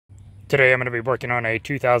Today I'm going to be working on a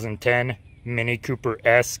 2010 Mini Cooper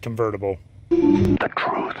S convertible. The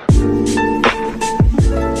truth.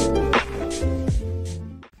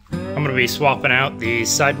 I'm going to be swapping out the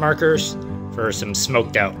side markers for some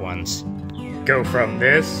smoked out ones. Go from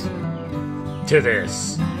this to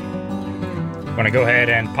this. I'm going to go ahead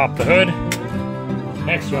and pop the hood.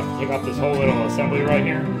 Next you have to take off this whole little assembly right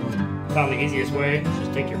here. Found the easiest way is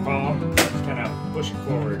just take your palm, just kind of push it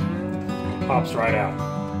forward. It pops right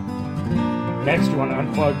out. Next, you want to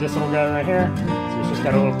unplug this little guy right here. So it's just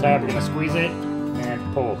got a little tab, you're going to squeeze it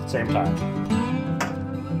and pull at the same time.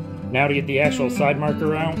 Now to get the actual side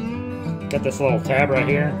marker out, got this little tab right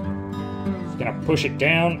here. It's going to push it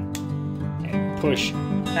down and push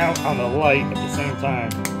out on the light at the same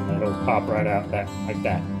time. And it'll pop right out like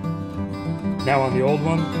that. Now on the old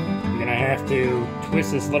one, you're going to have to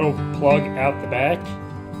twist this little plug out the back.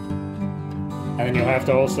 And then you'll have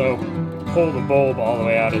to also pull the bulb all the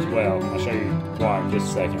way out as well. I'll show you why in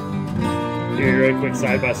just a second. Do a really quick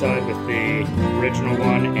side by side with the original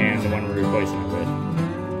one and the one we're replacing it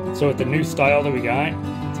with. So with the new style that we got,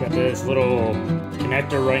 it's got this little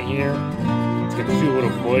connector right here. It's got two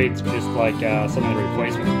little blades just like some of the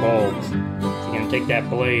replacement bulbs. So you're going to take that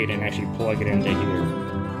blade and actually plug it into here.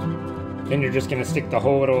 Then you're just going to stick the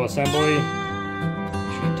whole little assembly.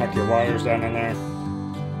 You should tuck your wires down in there.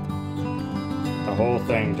 The whole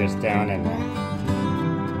thing just down in there.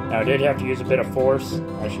 Now I did have to use a bit of force.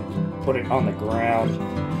 I should put it on the ground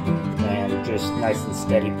and just nice and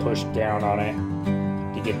steady push down on it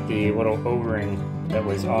to get the little O-ring that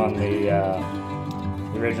was on the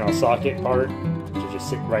original socket part to just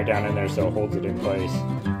sit right down in there so it holds it in place.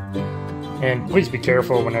 And please be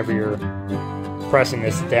careful whenever you're pressing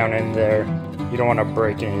this down in there. You don't want to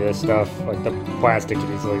break any of this stuff. Like the plastic could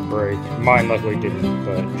easily break. Mine luckily didn't,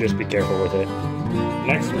 but just be careful with it.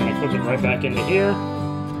 Next, we're going to clip it right back into here.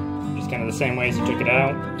 Just kind of the same way as you took it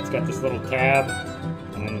out. It's got this little tab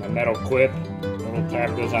and then the metal clip. The little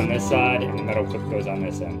tab goes on this side and the metal clip goes on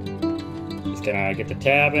this end. Just going to get the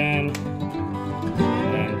tab in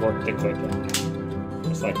and then work the clip in.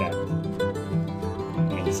 Just like that.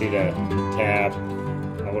 And you can see the tab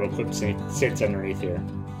and the little clip sits underneath here.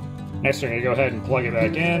 Next, we're going to go ahead and plug it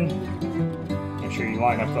back in. Make sure you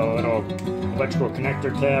line up the little electrical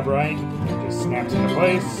connector tab right. It just snaps into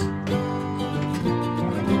place. And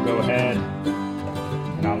then we'll go ahead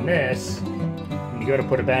and on this, when you go to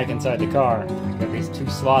put it back inside the car, you've got these two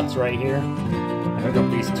slots right here. And hook up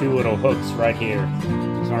these two little hooks right here.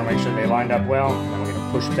 Just want to make sure they lined up well. And then we're going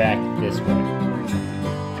to push back this way.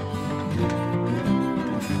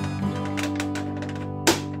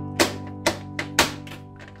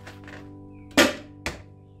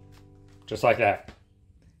 Just like that.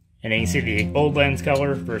 And then you see the old lens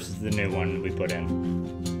color versus the new one we put in.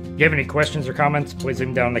 If you have any questions or comments, please leave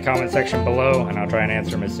them down in the comment section below and I'll try and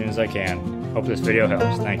answer them as soon as I can. Hope this video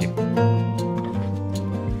helps. Thank you.